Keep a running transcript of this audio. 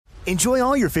Enjoy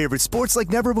all your favorite sports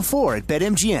like never before at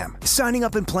BetMGM. Signing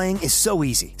up and playing is so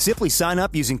easy. Simply sign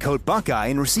up using code Buckeye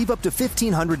and receive up to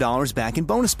 $1,500 back in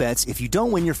bonus bets if you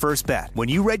don't win your first bet. When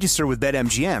you register with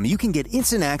BetMGM, you can get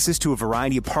instant access to a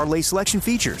variety of parlay selection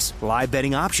features, live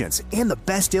betting options, and the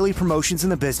best daily promotions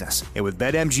in the business. And with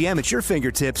BetMGM at your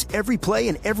fingertips, every play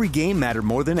and every game matter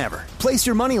more than ever. Place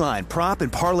your moneyline, prop,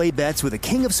 and parlay bets with the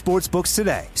king of sportsbooks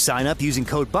today. Sign up using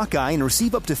code Buckeye and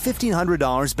receive up to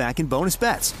 $1,500 back in bonus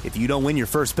bets if you don't win your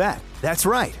first bet. That's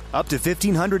right, up to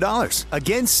 $1,500.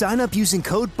 Again, sign up using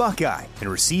code Buckeye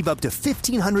and receive up to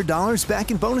 $1,500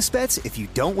 back in bonus bets if you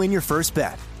don't win your first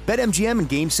bet. BetMGM and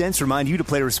GameSense remind you to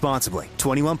play responsibly.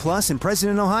 21 plus and present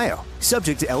in Ohio.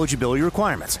 Subject to eligibility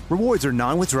requirements. Rewards are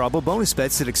non-withdrawable bonus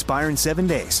bets that expire in 7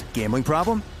 days. Gambling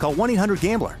problem? Call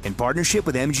 1-800-GAMBLER in partnership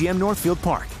with MGM Northfield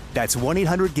Park. That's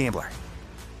 1-800-GAMBLER.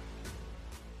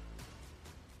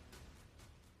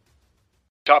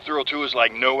 Top Thrill 2 is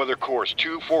like no other course.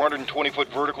 2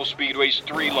 420-foot vertical speedways,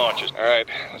 3 launches. All right,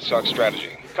 let's talk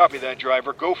strategy. Copy that,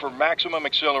 driver. Go for maximum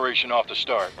acceleration off the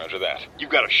start. Roger that.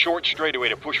 You've got a short straightaway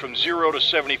to push from 0 to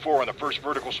 74 on the first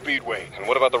vertical speedway. And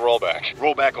what about the rollback?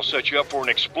 Rollback will set you up for an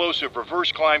explosive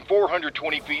reverse climb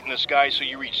 420 feet in the sky so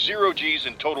you reach 0 Gs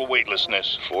in total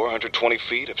weightlessness. 420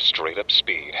 feet of straight-up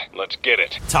speed. Let's get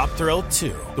it. Top Thrill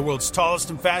 2, the world's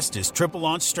tallest and fastest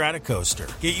triple-launch stratocoaster.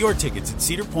 Get your tickets at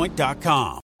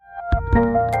cedarpoint.com.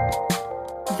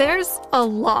 There's a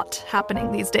lot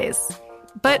happening these days,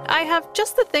 but I have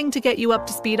just the thing to get you up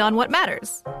to speed on what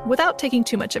matters without taking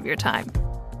too much of your time.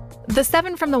 The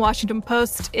 7 from the Washington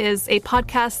Post is a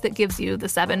podcast that gives you the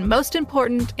 7 most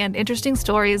important and interesting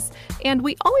stories, and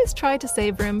we always try to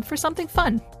save room for something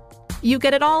fun. You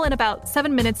get it all in about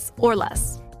 7 minutes or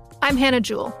less. I'm Hannah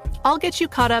Jewell. I'll get you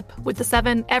caught up with the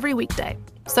 7 every weekday,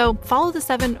 so follow the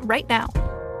 7 right now.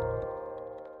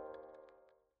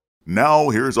 Now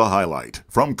here's a highlight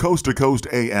from Coast to Coast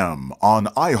AM on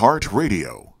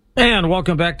iHeartRadio. And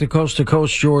welcome back to Coast.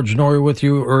 George Noory with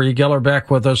you. Uri Geller back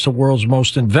with us, the world's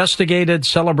most investigated,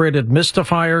 celebrated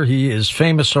mystifier. He is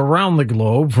famous around the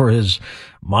globe for his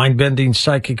mind-bending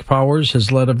psychic powers,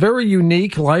 has led a very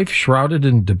unique life shrouded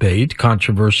in debate,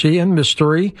 controversy, and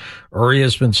mystery. Uri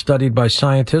has been studied by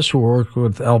scientists who worked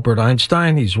with Albert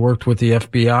Einstein. He's worked with the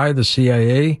FBI, the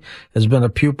CIA, has been a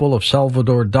pupil of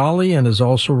Salvador Dali, and is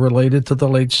also related to the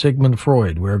late Sigmund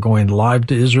Freud. We're going live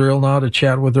to Israel now to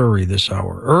chat with Uri this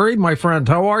hour. Uri, my friend,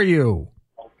 how are you?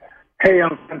 Hey,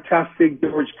 I'm fantastic,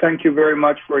 George. Thank you very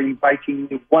much for inviting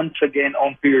me once again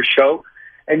onto your show.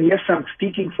 And yes, I'm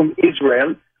speaking from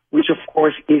Israel, which of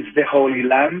course is the Holy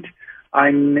Land.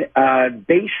 I'm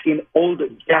based in Old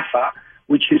Jaffa,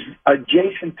 which is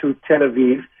adjacent to Tel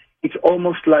Aviv. It's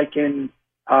almost like an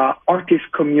artist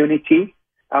community.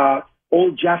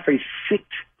 Old Jaffa is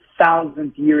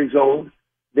 6,000 years old.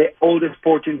 The oldest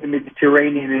port in the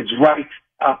Mediterranean is right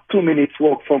 2 minutes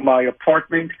walk from my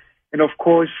apartment. And of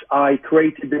course, I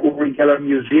created the Uri Geller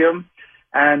Museum.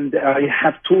 And I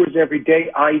have tours every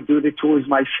day. I do the tours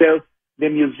myself. The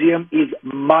museum is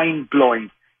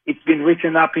mind-blowing. It's been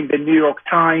written up in the New York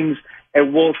Times, a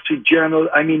Wall Street Journal.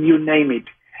 I mean, you name it.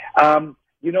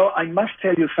 I must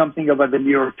tell you something about the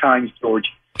New York Times, George.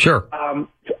 Sure.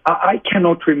 I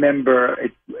cannot remember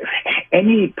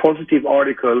any positive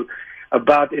article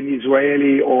about an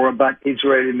Israeli or about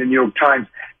Israel in the New York Times.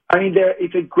 I mean,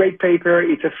 it's a great paper.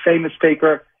 It's a famous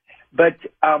paper. But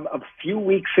a few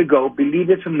weeks ago, believe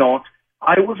it or not,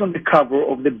 I was on the cover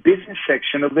of the business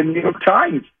section of the New York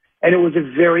Times. And it was a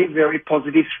very, very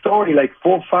positive story, like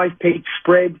 4 or 5 page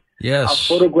spread. Yes.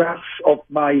 Photographs of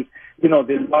my,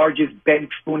 the largest bent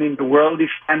spoon in the world is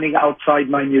standing outside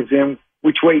my museum,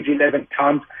 which weighs 11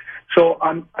 tons. So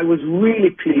I was really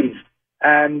pleased.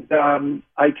 And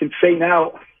I can say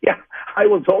now, yeah, I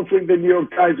was also in the New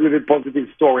York Times with a positive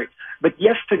story. But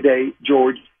yesterday,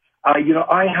 George,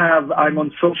 I'm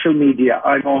on social media.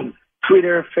 I'm on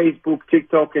Twitter, Facebook,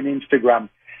 TikTok, and Instagram.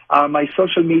 My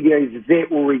social media is the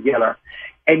Uri Geller.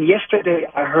 And yesterday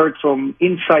I heard from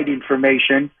inside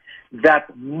information that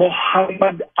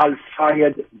Mohammed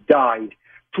Al-Fayed died.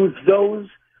 To those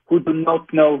who do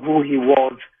not know who he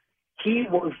was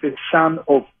the son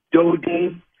of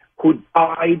Dodi, who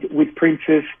died with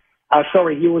Princess.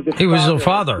 He was the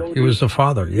father. He was the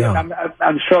father, yeah.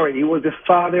 I'm sorry. He was the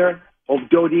father of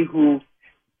Dodi, who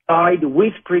died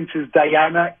with Princess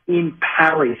Diana in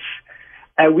Paris.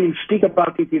 We'll speak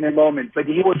about it in a moment, but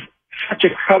he was such a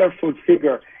colorful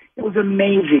figure. It was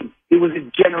amazing. He was a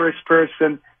generous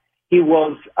person. He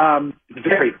was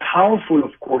very powerful,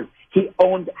 of course. He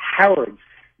owned Harrods.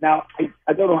 Now,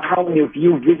 I don't know how many of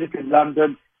you visited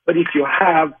London, but if you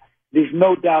have, there's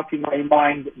no doubt in my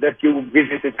mind that you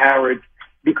visited Harrods.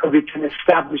 because it's an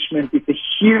establishment. It's a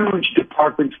huge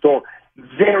department store,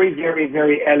 very, very,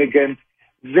 very elegant,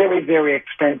 very, very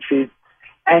expensive.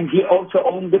 And he also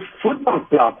owned a football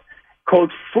club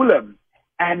called Fulham.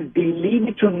 And believe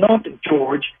it or not,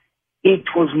 George, it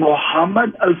was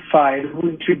Mohammed Al-Fayed who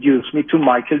introduced me to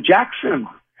Michael Jackson.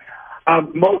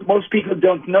 Most people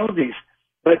don't know this,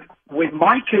 but when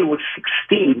Michael was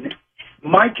 16,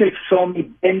 Michael saw me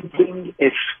bending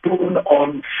a spoon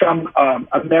on some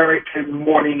American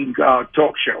morning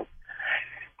talk show.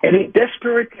 And he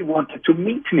desperately wanted to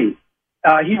meet me.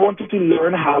 He wanted to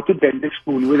learn how to bend the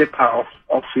spoon with the power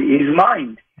of his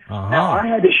mind. Now, I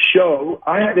had a show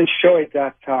at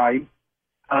that time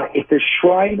at the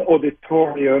Shrine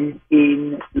Auditorium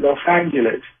in Los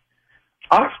Angeles.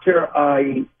 After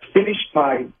I finished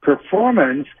my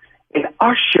performance, an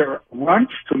usher runs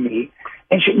to me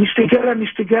and said,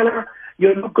 Mr. Geller,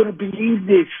 you're not going to believe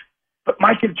this, but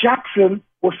Michael Jackson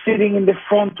was sitting in the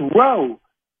front row.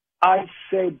 I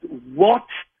said, what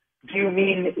do you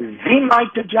mean, the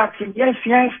Michael Jackson? Yes,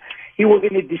 he was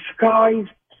in a disguise,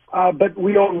 but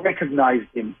we all recognized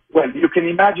him. Well, you can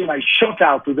imagine I shot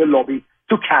out to the lobby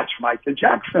to catch Michael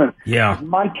Jackson. Yeah.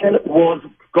 Michael was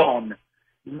gone.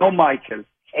 No Michael.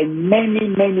 And many,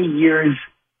 many years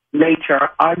later,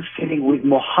 I'm sitting with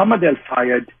Mohammed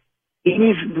Al-Fayed in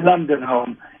his London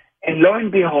home. And lo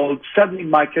and behold, suddenly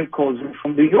Michael calls me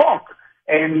from New York.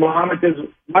 And Mohammed says,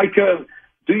 Michael,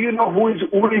 do you know who is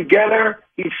Uri Geller?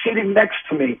 He's sitting next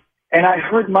to me. And I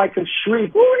heard Michael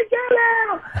shriek, Uri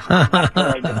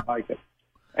Geller! Michael.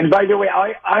 And by the way,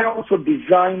 I also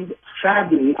designed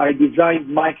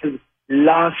Michael's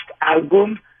last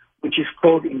album, which is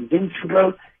called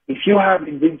Invincible. If you have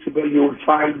Invincible, you will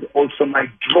find also my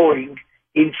drawing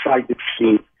inside the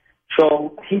sleeve.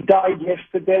 So he died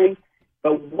yesterday,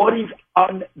 but what is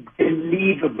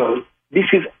unbelievable, this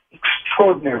is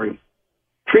extraordinary.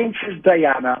 Princess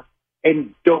Diana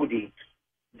and Dodi,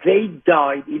 they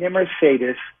died in a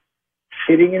Mercedes,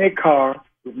 sitting in a car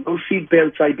with no seat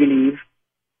belts, I believe,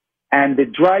 and the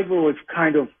driver was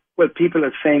kind of, well, people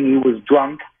are saying he was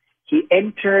drunk. He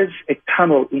enters a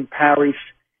tunnel in Paris,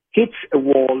 hits a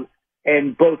wall,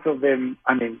 and both of them,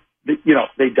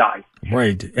 they die.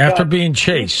 Right. After being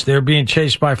chased. They're being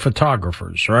chased by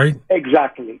photographers, right?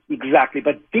 Exactly.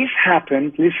 But this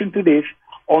happened, listen to this,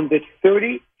 on the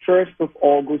 31st of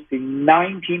August in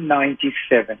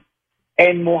 1997.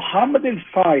 And Mohammed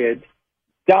Al-Fayed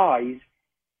dies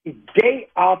a day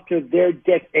after their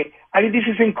death. This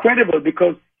is incredible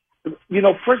because,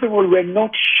 first of all, we're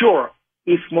not sure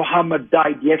if Mohammed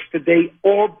died yesterday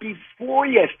or before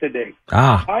yesterday.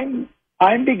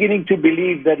 I'm beginning to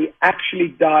believe that he actually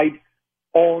died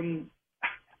on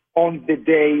the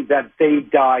day that they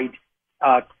died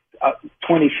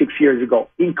 26 years ago.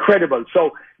 Incredible.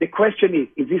 So the question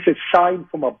is this a sign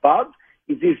from above?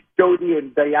 Is this Dodi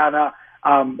and Diana,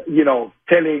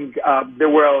 telling the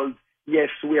world, yes,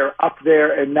 we are up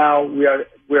there, and now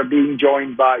we're being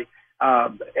joined by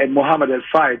and Mohammed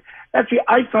Al-Fayed?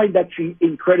 I find that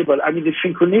incredible. The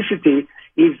synchronicity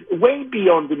is way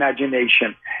beyond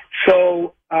imagination.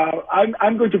 So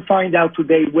I'm going to find out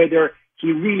today whether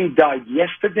he really died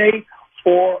yesterday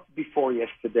or before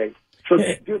yesterday. So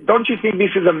don't you think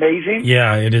this is amazing?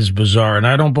 Yeah, it is bizarre. And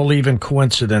I don't believe in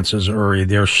coincidences, Uri.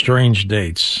 They're strange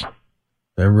dates.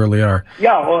 They really are.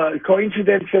 Yeah, well,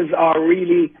 coincidences are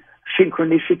really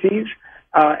synchronicities.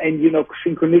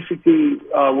 Synchronicity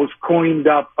was coined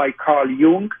up by Carl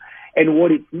Jung. And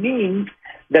what it means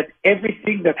that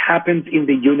everything that happens in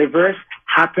the universe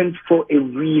happens for a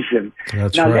reason.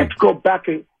 That's now, right.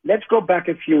 let's go back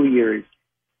a few years.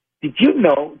 Did you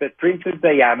know that Princess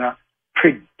Diana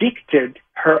predicted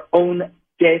her own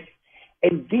death?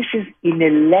 And this is in a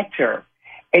letter.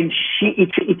 And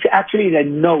it's actually in a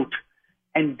note.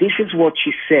 And this is what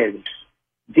she says.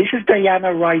 This is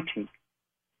Diana writing.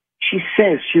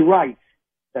 She writes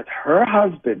that her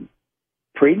husband,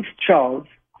 Prince Charles,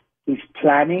 is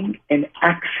planning an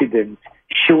accident.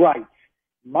 She writes,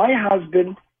 my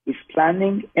husband is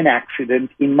planning an accident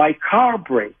in my car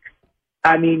brake.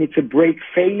 It's a brake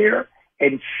failure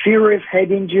and serious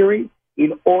head injury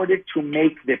in order to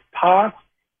make the path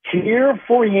clear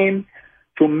for him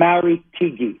to marry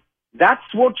Tiggy.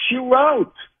 That's what she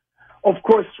wrote. Of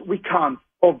course, we can't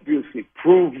obviously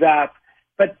prove that,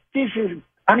 but this is,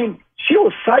 she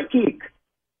was psychic.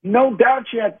 No doubt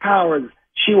she had powers.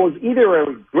 She was either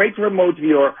a great remote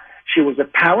viewer, she was a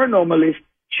paranormalist,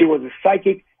 she was a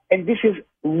psychic, and this is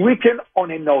written on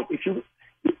a note. If you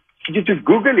just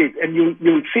Google it and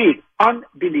you'll see it.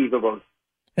 Unbelievable.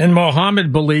 And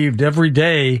Mohammed believed every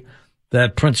day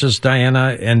that Princess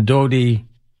Diana and Dodi,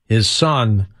 his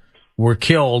son, were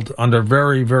killed under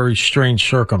very, very strange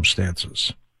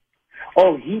circumstances.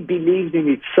 Oh, he believed in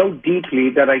it so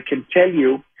deeply that I can tell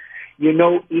you,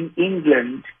 in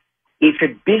England, if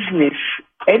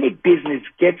any business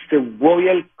gets the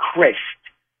royal crest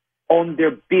on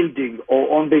their building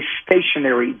or on their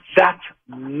stationery, that's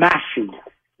massive,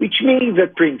 which means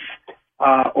that Prince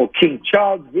or King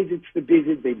Charles visits the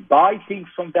business, they buy things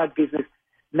from that business.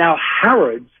 Now,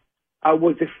 Harrods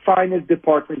was the finest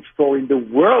department store in the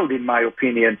world, in my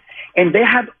opinion, and they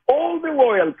had all the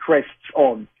royal crests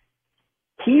on.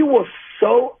 He was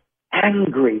so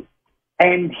angry,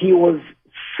 and he was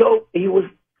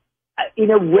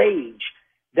in a rage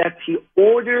that he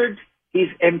ordered his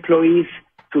employees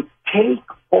to take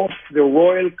off the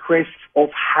royal crests of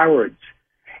Harrods.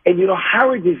 And,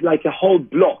 Harrods is like a whole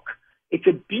block. It's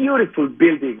a beautiful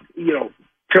building,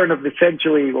 turn of the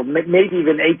century or maybe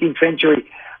even 18th century.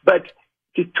 But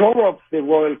he tore off the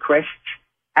royal crests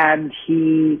and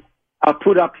he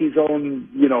put up his own,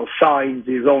 signs,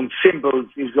 his own symbols,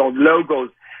 his own logos.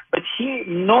 But he,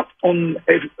 not on,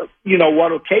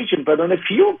 one occasion, but on a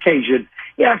few occasions,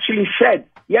 he actually said,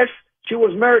 yes, she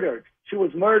was murdered. She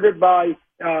was murdered by,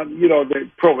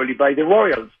 probably by the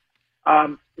royals.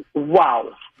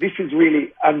 Wow, this is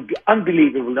really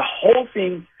unbelievable. The whole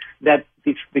thing that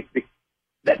he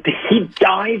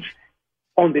died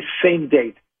on the same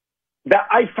date. That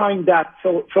I find that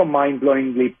so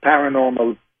mind-blowingly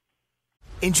paranormal.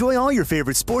 Enjoy all your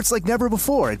favorite sports like never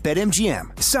before at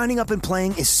BetMGM. Signing up and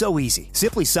playing is so easy.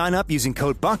 Simply sign up using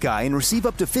code Buckeye and receive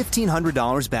up to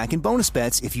 $1,500 back in bonus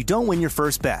bets if you don't win your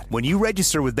first bet. When you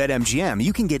register with BetMGM,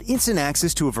 you can get instant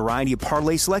access to a variety of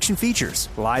parlay selection features,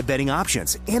 live betting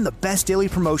options, and the best daily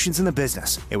promotions in the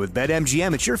business. And with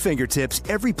BetMGM at your fingertips,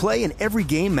 every play and every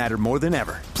game matter more than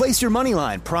ever. Place your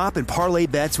moneyline, prop, and parlay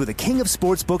bets with the king of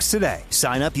sportsbooks today.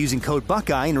 Sign up using code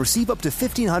Buckeye and receive up to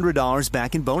 $1,500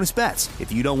 back in bonus bets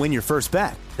if you don't win your first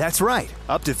bet. That's right,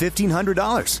 up to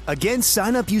 $1,500. Again,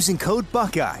 sign up using code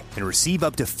Buckeye and receive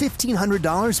up to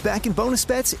 $1,500 back in bonus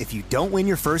bets if you don't win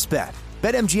your first bet.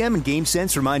 BetMGM and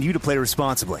GameSense remind you to play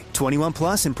responsibly. 21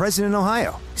 plus and present in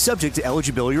Ohio. Subject to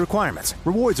eligibility requirements.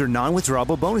 Rewards are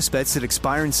non-withdrawable bonus bets that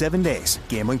expire in 7 days.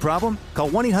 Gambling problem? Call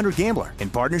 1-800-GAMBLER in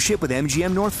partnership with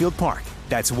MGM Northfield Park.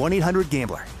 That's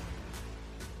 1-800-GAMBLER.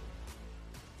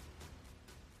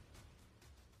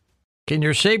 Can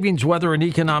your savings weather an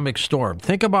economic storm?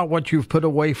 Think about what you've put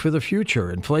away for the future.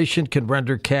 Inflation can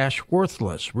render cash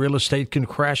worthless. Real estate can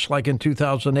crash like in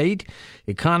 2008.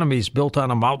 Economies built on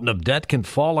a mountain of debt can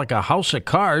fall like a house of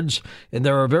cards. And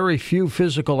there are very few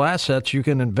physical assets you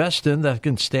can invest in that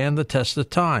can stand the test of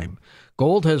time.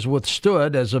 Gold has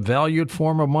withstood as a valued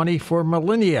form of money for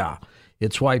millennia.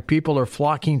 It's why people are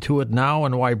flocking to it now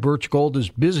and why Birch Gold is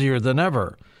busier than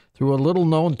ever. Through a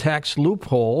little-known tax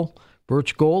loophole,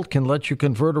 Birch Gold can let you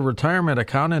convert a retirement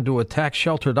account into a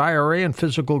tax-sheltered IRA in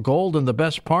physical gold, and the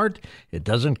best part, it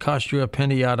doesn't cost you a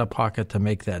penny out of pocket to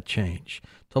make that change.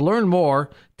 To learn more,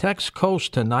 text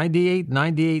COAST to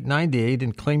 989898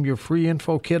 and claim your free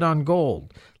info kit on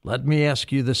gold. Let me ask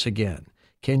you this again.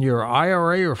 Can your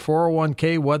IRA or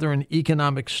 401k weather an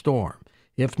economic storm?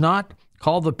 If not,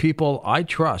 call the people I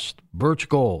trust, Birch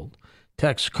Gold.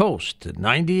 Text COAST to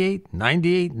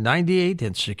 989898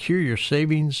 and secure your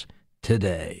savings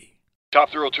today. Top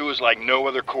Thrill 2 is like no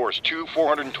other course. 2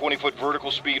 420-foot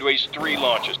vertical speedways, 3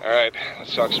 launches. All right,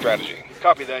 let's talk strategy.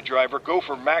 Copy that, driver. Go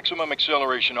for maximum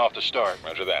acceleration off the start.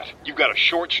 Roger that. You've got a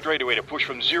short straightaway to push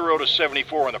from 0 to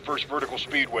 74 on the first vertical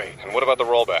speedway. And what about the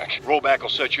rollback? Rollback will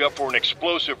set you up for an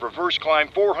explosive reverse climb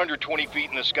 420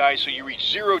 feet in the sky so you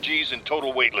reach 0 G's in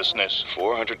total weightlessness.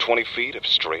 420 feet of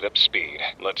straight-up speed.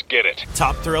 Let's get it.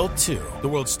 Top Thrill 2, the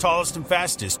world's tallest and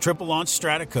fastest triple-launch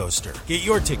Stratocoaster. Get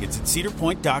your tickets at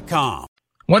cedarpoint.com.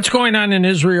 What's going on in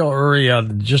Israel, Uri?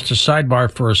 Just a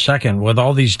sidebar for a second with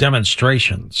all these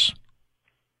demonstrations.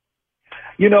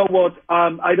 You know what?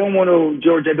 I don't want to,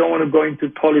 George, I don't want to go into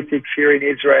politics here in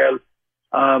Israel.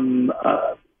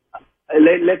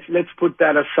 Let's put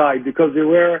that aside because there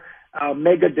were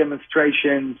mega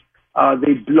demonstrations.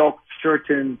 They blocked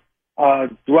certain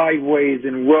driveways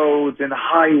and roads and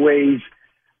highways.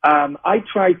 I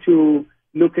try to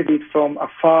look at it from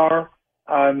afar,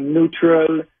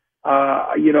 neutral.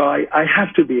 I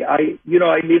have to be. I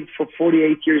lived for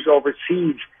 48 years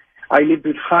overseas. I lived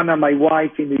with Hannah, my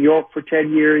wife, in New York for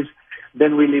 10 years.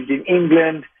 Then we lived in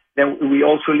England. Then we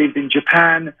also lived in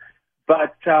Japan.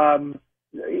 But,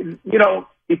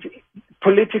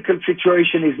 political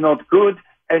situation is not good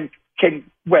and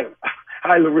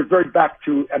I'll revert back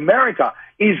to America.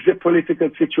 Is the political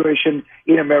situation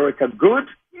in America good?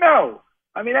 No.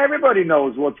 I mean, everybody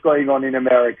knows what's going on in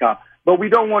America. But we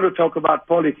don't want to talk about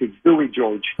politics, do we,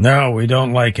 George? No, we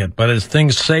don't like it. But is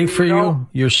things safe for you?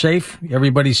 You're safe?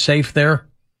 Everybody's safe there?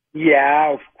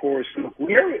 Yeah, of course. Look,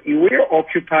 we're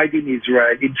occupied in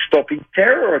Israel in stopping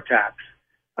terror attacks.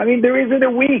 I mean, there isn't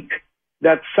a week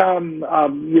that some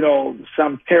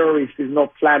terrorist is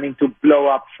not planning to blow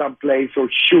up some place or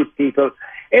shoot people.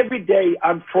 Every day,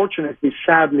 unfortunately,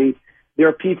 sadly, there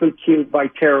are people killed by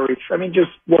terrorists. I mean,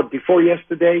 just before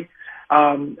yesterday?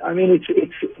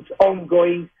 It's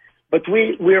ongoing, but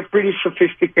we are pretty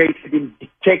sophisticated in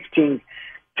detecting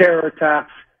terror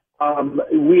attacks.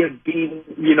 We have been,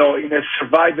 in a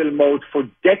survival mode for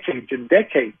decades and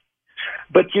decades.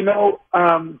 But,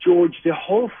 George, the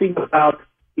whole thing about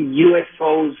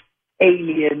UFOs,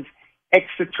 aliens,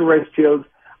 extraterrestrials,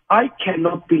 I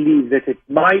cannot believe that at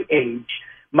my age,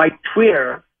 my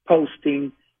Twitter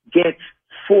posting gets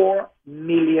 4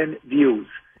 million views.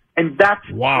 And that's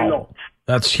a lot.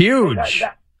 That's huge.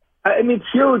 It's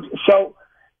huge. So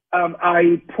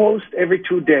I post every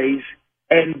 2 days,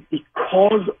 and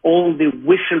because all the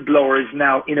whistleblowers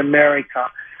now in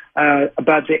America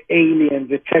about the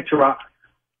aliens, etc.,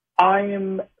 I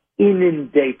am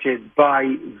inundated by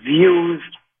views,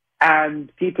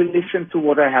 and people listen to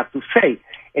what I have to say.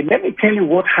 And let me tell you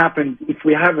what happened if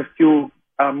we have a few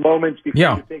moments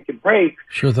before we take a break.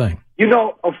 Sure thing.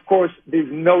 Of course, there's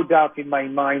no doubt in my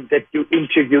mind that you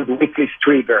interviewed Whitley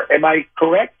Strieber. Am I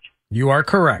correct? You are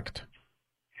correct.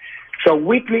 So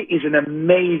Whitley is an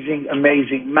amazing,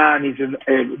 amazing man. He's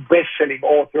a best-selling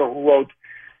author who wrote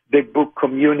the book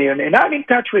Communion, and I'm in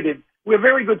touch with him. We're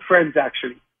very good friends,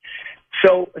 actually.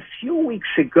 So a few weeks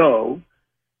ago,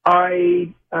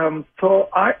 I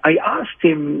asked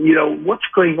him, what's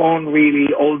going on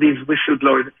really, all these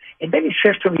whistleblowers. And then he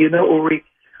says to me, Uri,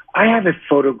 I have a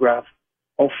photograph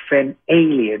of an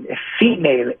alien, a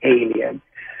female alien,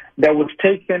 that was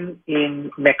taken in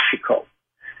Mexico.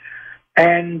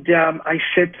 And I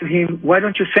said to him, why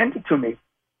don't you send it to me?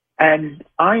 And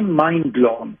I'm mind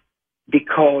blown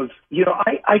because,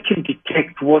 I can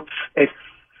detect what's a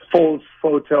false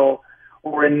photo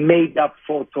or a made-up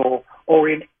photo or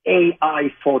an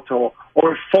AI photo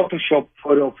or a Photoshop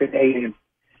photo of an alien.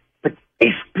 But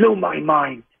this blew my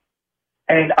mind.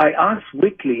 And I asked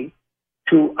Whitley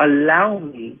to allow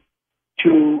me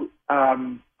to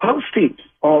post it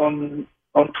on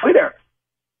Twitter.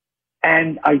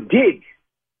 And I did.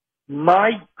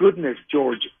 My goodness,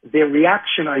 George, the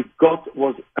reaction I got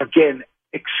was, again,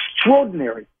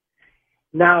 extraordinary.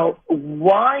 Now,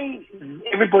 why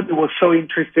everybody was so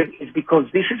interested is because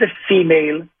this is a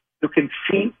female. You can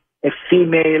see a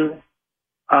female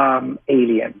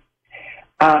alien.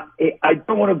 I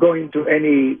don't want to go into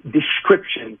any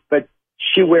description, but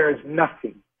she wears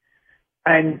nothing.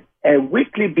 And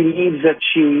Whitley believes that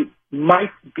she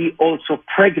might be also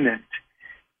pregnant.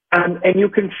 And you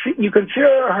can see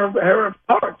her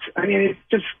parts. I mean, it's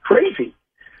just crazy.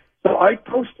 So I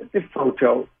posted the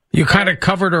photo. You kind of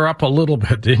covered her up a little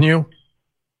bit, didn't you?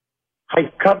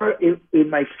 I covered in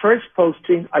my first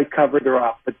posting. I covered her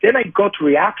up, but then I got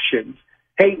reactions.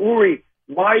 Hey, Uri,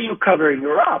 why are you covering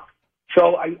her up?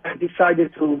 So I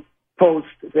decided to post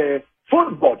the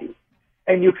full body,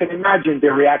 and you can imagine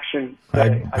the reaction.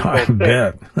 I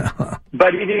bet.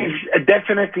 But it is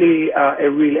definitely a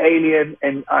real alien,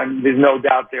 and there's no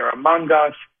doubt they're among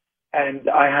us. And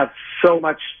I have so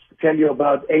much to tell you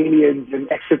about aliens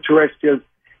and extraterrestrials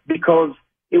because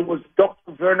it was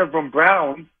Dr. Werner von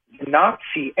Braun,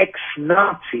 the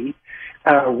ex-Nazi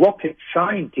rocket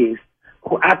scientist,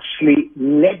 who actually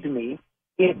led me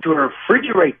into a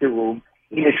refrigerator room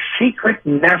in a secret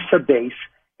NASA base,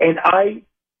 and I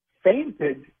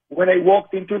fainted when I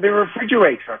walked into the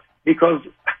refrigerator because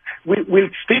we'll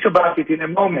speak about it in a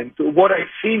moment. What I've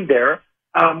seen there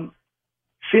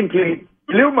simply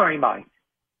blew my mind,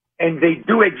 and they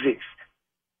do exist.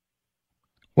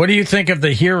 What do you think of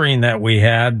the hearing that we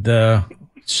had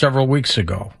several weeks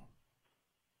ago?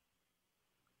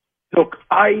 Look,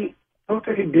 I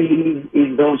totally believe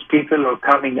in those people who are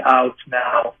coming out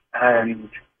now and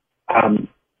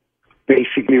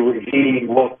basically revealing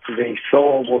what they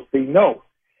saw, what they know.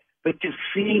 But you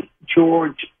see,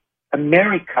 George,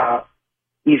 America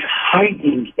is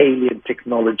hiding alien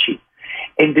technology.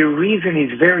 And the reason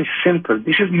is very simple.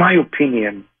 This is my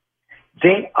opinion.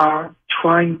 They are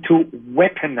trying to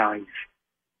weaponize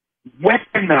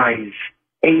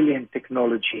alien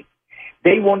technology.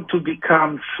 They want to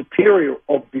become superior,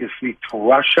 obviously, to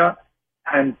Russia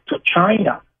and to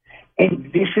China.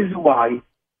 And this is why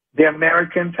the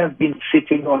Americans have been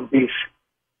sitting on this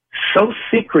so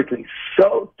secretly,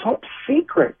 so top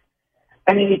secret.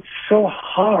 I mean, it's so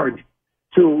hard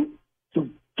to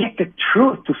get the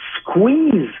truth, to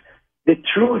squeeze the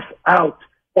truth out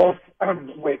of,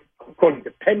 call it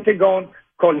the Pentagon,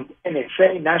 call it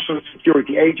NSA, National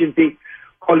Security Agency,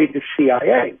 call it the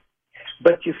CIA.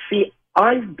 But you see,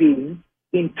 I've been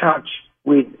in touch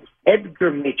with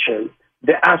Edgar Mitchell,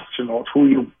 the astronaut who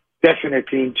you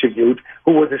definitely interviewed,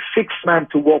 who was the sixth man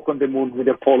to walk on the moon with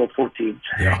Apollo 14.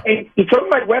 Yeah. And it's on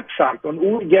my website, on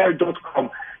urigeller.com.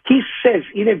 He says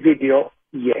in a video,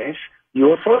 yes,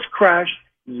 UFOs crashed,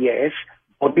 yes,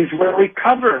 bodies were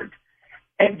recovered.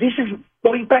 And this is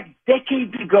going back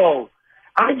decades ago.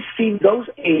 I've seen those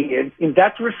aliens in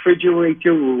that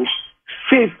refrigerator room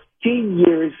 15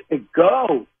 years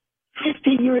ago.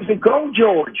 50 years ago,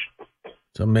 George.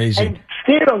 It's amazing. And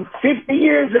still, 50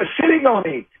 years, they're sitting on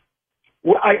it.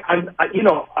 Well,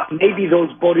 maybe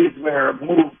those bodies were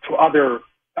moved to other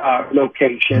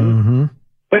locations. Mm-hmm.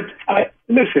 But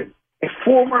listen, a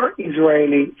former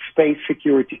Israeli space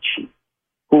security chief,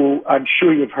 who I'm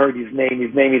sure you've heard his name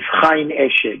is Chaim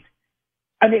Eshed.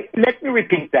 I mean, let me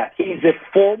repeat that. He's a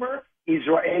former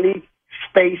Israeli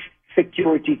space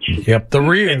security chief. Yep, the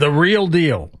real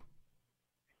deal.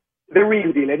 The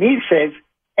real deal. And he says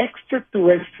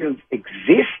extraterrestrials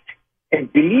exist,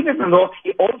 and believe it or not,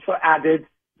 he also added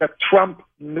that Trump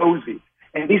knows it.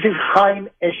 And this is Chaim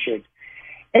Eshed.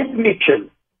 Ed Mitchell,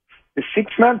 the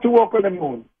sixth man to walk on the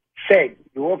moon, said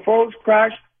UFOs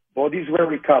crashed, bodies were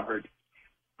recovered.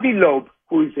 Avi Loeb,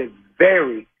 who is a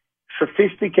very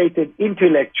sophisticated,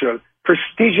 intellectual,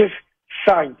 prestigious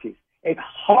scientist at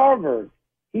Harvard,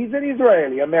 he's an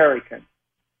Israeli-American.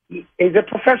 He is a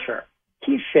professor.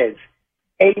 He says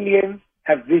aliens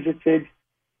have visited,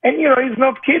 and, he's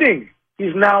not kidding.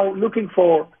 He's now looking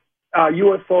for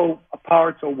UFO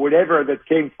parts or whatever that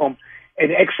came from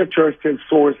an extraterrestrial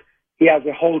source. He has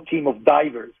a whole team of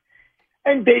divers.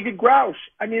 And David Grush,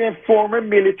 a former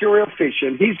military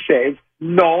official, he says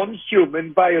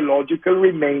non-human biological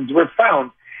remains were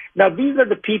found. Now, these are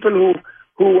the people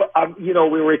who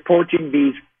were reporting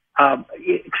these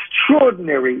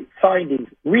extraordinary findings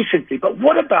recently. But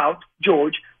what about,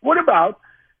 George,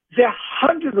 the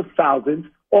hundreds of thousands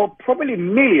or probably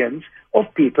millions of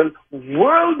people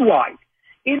worldwide,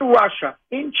 in Russia,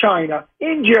 in China,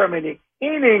 in Germany,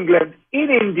 in England, in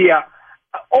India,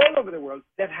 all over the world,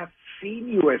 that have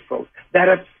seen UFOs, that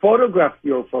have photographed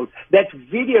UFOs, that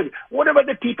videoed? What about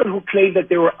the people who claim that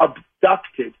they were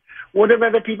abducted? What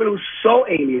about the people who saw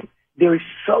aliens? There is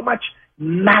so much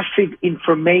massive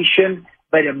information,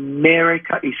 but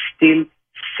America is still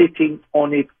sitting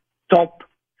on it top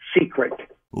secret.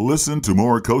 Listen to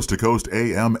more Coast to Coast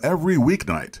AM every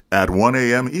weeknight at 1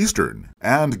 a.m. Eastern,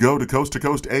 and go to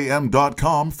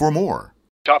coasttocoastam.com for more.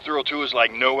 Top Thrill 2 is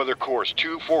like no other course.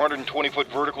 2 420-foot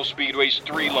vertical speedways,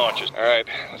 3 launches. All right,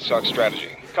 let's talk strategy.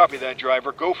 Copy that,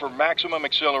 driver. Go for maximum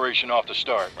acceleration off the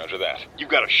start. Roger that.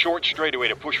 You've got a short straightaway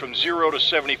to push from 0 to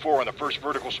 74 on the first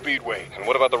vertical speedway. And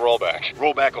what about the rollback?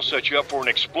 Rollback will set you up for an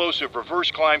explosive reverse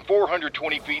climb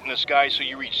 420 feet in the sky so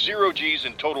you reach 0 Gs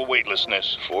in total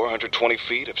weightlessness. 420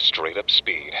 feet of straight-up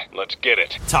speed. Let's get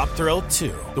it. Top Thrill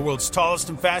 2, the world's tallest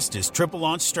and fastest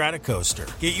triple-launch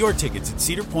Stratocoaster. Get your tickets at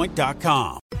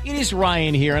cedarpoint.com. It is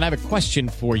Ryan here, and I have a question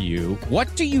for you.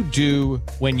 What do you do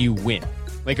when you win?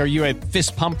 Like, are you a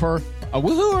fist pumper, a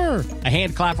woohooer, a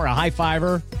hand clapper, a high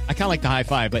fiver? I kind of like the high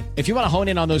five, but if you want to hone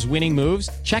in on those winning moves,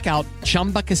 check out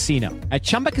Chumba Casino. At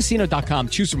ChumbaCasino.com,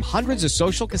 choose from hundreds of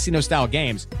social casino-style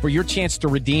games for your chance to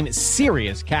redeem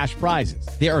serious cash prizes.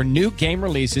 There are new game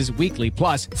releases weekly,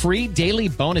 plus free daily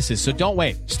bonuses, so don't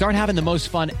wait. Start having the most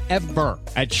fun ever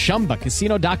at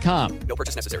ChumbaCasino.com. No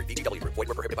purchase necessary. VGW Group. Void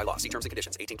where prohibited by law. See terms and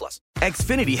conditions. 18+.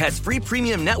 Xfinity has free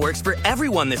premium networks for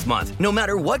everyone this month, no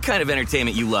matter what kind of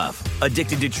entertainment you love.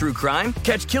 Addicted to true crime?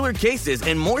 Catch killer cases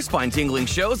and more spine-tingling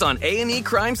shows on A&E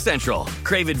Crime Central.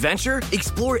 Crave adventure?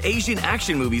 Explore Asian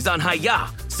action movies on Hayya.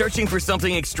 Searching for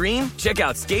something extreme? Check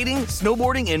out skating,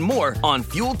 snowboarding, and more on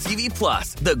Fuel TV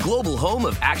Plus, the global home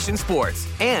of action sports.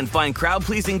 And find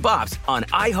crowd-pleasing bops on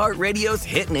iHeartRadio's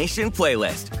Hit Nation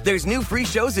playlist. There's new free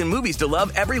shows and movies to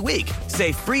love every week.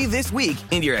 Say free this week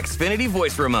in your Xfinity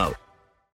voice remote.